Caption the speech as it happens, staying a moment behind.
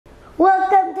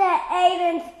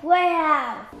Aiden's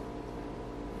Playhouse.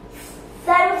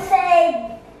 Simon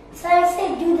say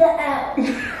do the L.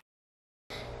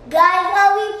 Guys, what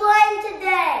are we playing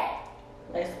today?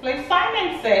 Let's play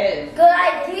Simon Says. Good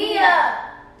idea.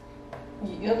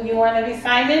 You want to be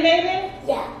Simon, Aiden?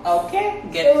 Yeah. Okay,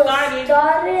 get started. Go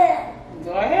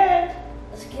ahead.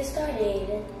 Let's get started,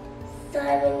 Aiden.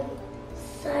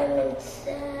 Simon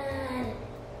said,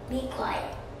 be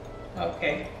quiet.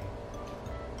 Okay.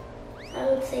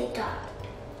 Simon say talk.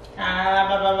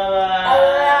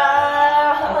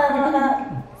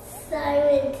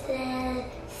 Simon said,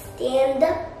 stand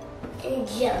up and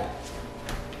jump.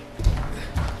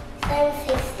 Simon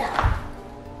say stop.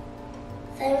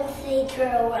 Simon say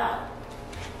turn around.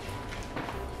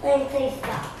 Simon say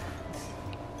stop.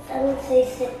 Simon say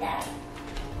sit down.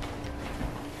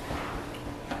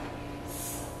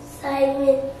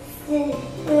 Simon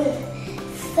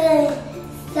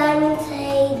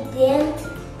say dance.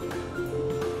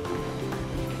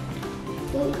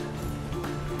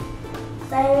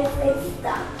 Simon say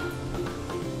stop.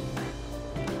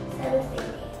 Simon say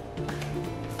dance.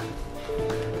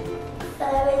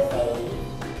 Simon say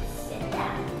sit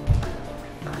down.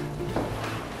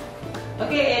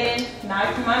 Okay, Aiden. Now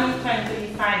it's mommy's turn to be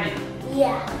Simon.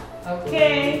 Yeah.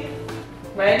 Okay.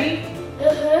 Ready?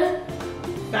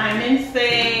 Simon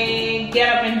say get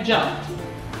up and jump.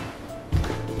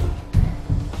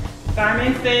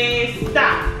 Simon say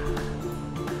stop.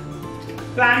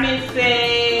 Simon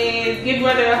says give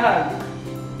brother a hug.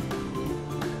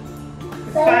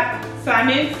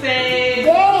 Simon says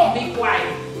be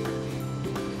quiet.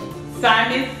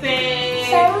 Simon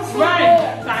says run.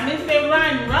 Simon says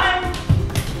run.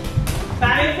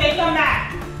 Simon say come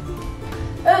back.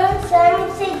 Simon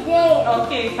say dance.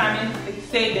 Okay, Simon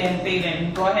say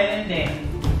dance. Go ahead and dance.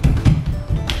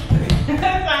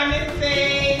 Simon say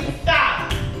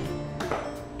stop.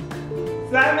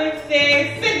 Simon say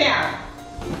sit down.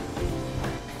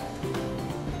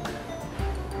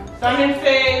 Simon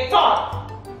say talk.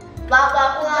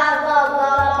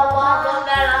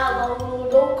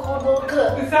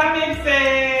 Simon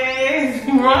says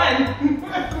run.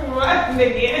 Run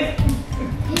again.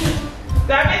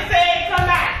 Simon say come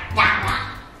back.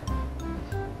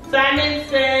 Simon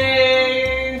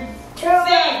says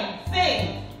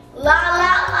sing. La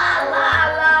la la la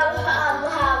la la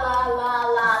la la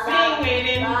la. Sing,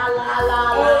 Aiden.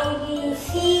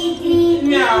 A-B-C-D.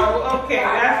 No, okay,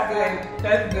 that's good.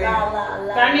 That's good.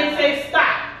 Simon say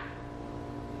stop.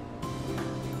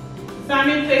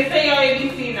 Simon say your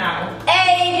ABC now.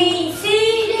 A-B-C-D-E-F-G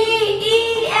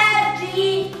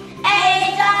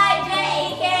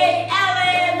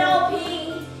H-I-J-K-L-M-N-O-P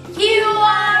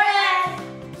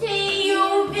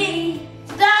Q-R-S-T-U-V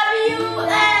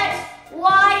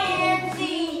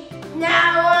W-X-Y-and-Z.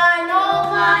 Now I know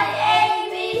my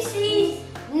ABCs.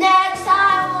 Next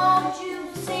time, won't you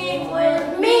sing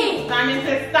with me? Simon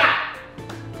say stop.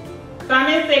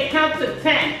 Simon say count to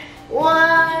 10.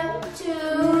 1,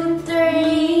 2,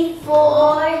 3,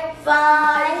 4,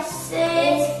 5,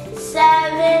 6,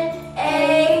 7,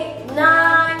 8,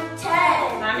 9,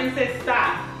 10. Simon say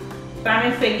stop.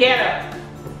 Simon say get up.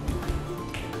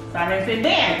 Simon say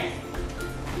dance.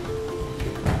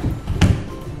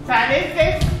 Simon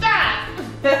say stop.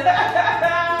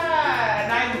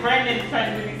 Now it's Brandon's turn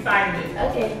to be Simon.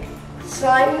 Okay.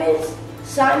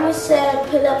 Simon said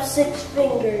put up 6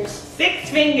 fingers. 6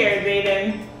 fingers,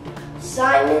 Aiden.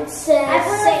 Simon says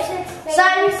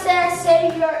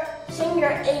sing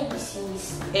your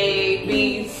ABCs.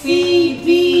 A-B-C-D-E-F-G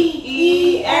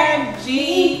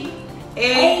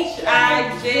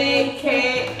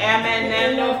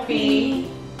H-I-J-K-M-N-N-O-P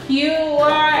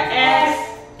Q-R-S-T-U-V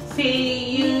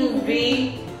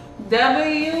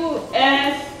W-S-Y-and-Z.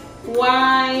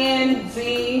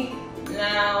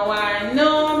 Now I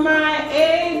know my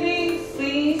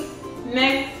ABCs.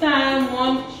 Next time,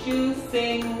 won't you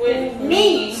sing with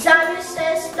me? Simon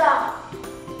says stop.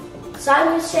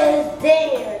 Simon says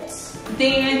dance.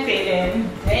 Dance, Aiden.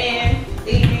 Dance,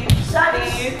 dance,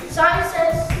 Simon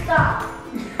says stop.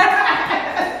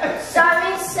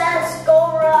 Simon says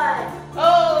go run.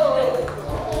 Oh!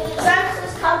 Simon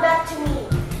says come back to me.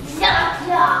 Yeah.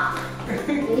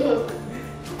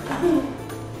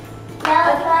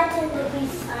 Now it's my turn to be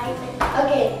Simon.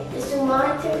 Okay, this is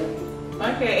my turn.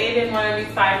 Okay, Aiden want to be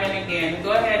Simon again.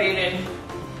 Go ahead, Aiden.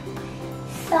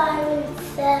 Simon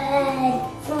said,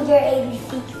 sing your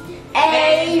ABCs.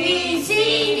 A-B-C-D-E-F-G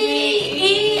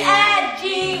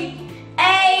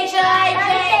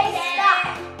H-I-J-K.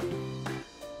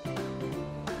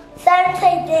 Simon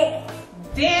say dance.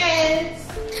 Dance.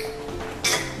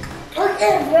 Look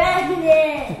at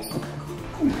Brandon.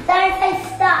 Simon say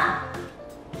stop.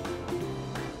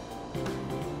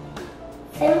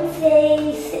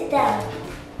 say sit down.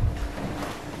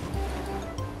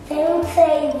 Simon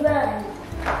say run.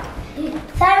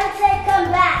 Simon say come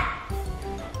back.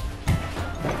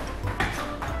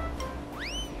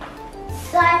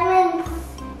 Simon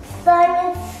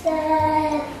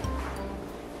said.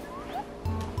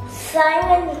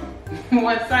 Simon.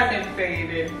 What Simon say,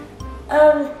 Aiden?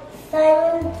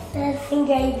 Simon says sing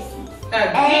ABC. A,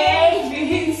 B,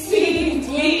 C, D,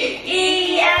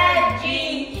 E, F, G,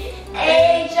 H, I,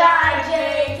 J,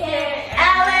 K,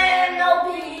 L, M, O, P,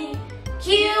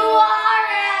 Q, R,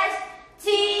 S, T,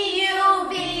 U,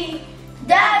 V,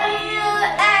 W,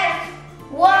 X,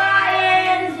 Y,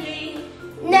 and Z.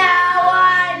 Now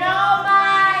I know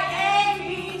my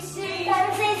ABC.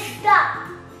 Simon say stop.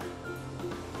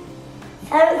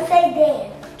 Simon say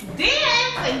dance.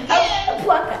 Dance again.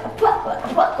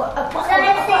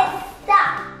 Simon say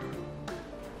stop.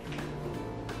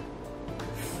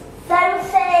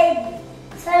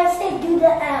 Simon say do the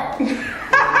L.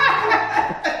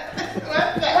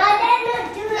 What's that? Why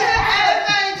didn't you do the L? I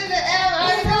do the L. I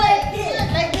do it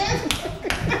like this.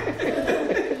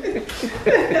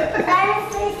 Simon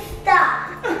say stop.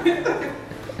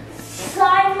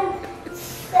 Simon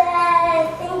said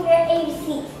finger ABC.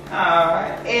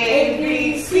 Alright. A,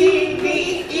 B, C, D,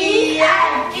 E,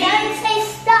 F, G. Simon say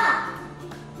stop.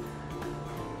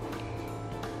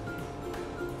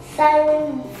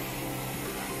 Simon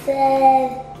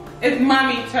said It's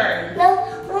mommy's turn. no.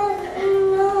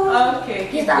 Okay.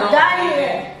 He's not done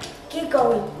yet. Keep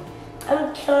going.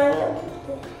 I'm trying to.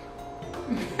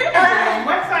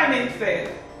 What Simon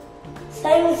said?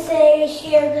 Simon say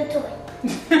share the toy.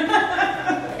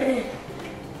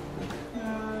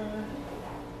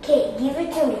 Okay, give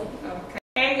it to me. Okay.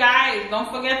 Hey guys, don't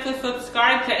forget to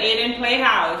subscribe to Aiden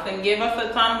Playhouse and give us a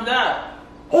thumbs up.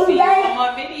 And See you like, for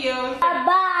more videos.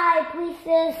 bye. Please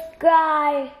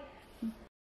subscribe.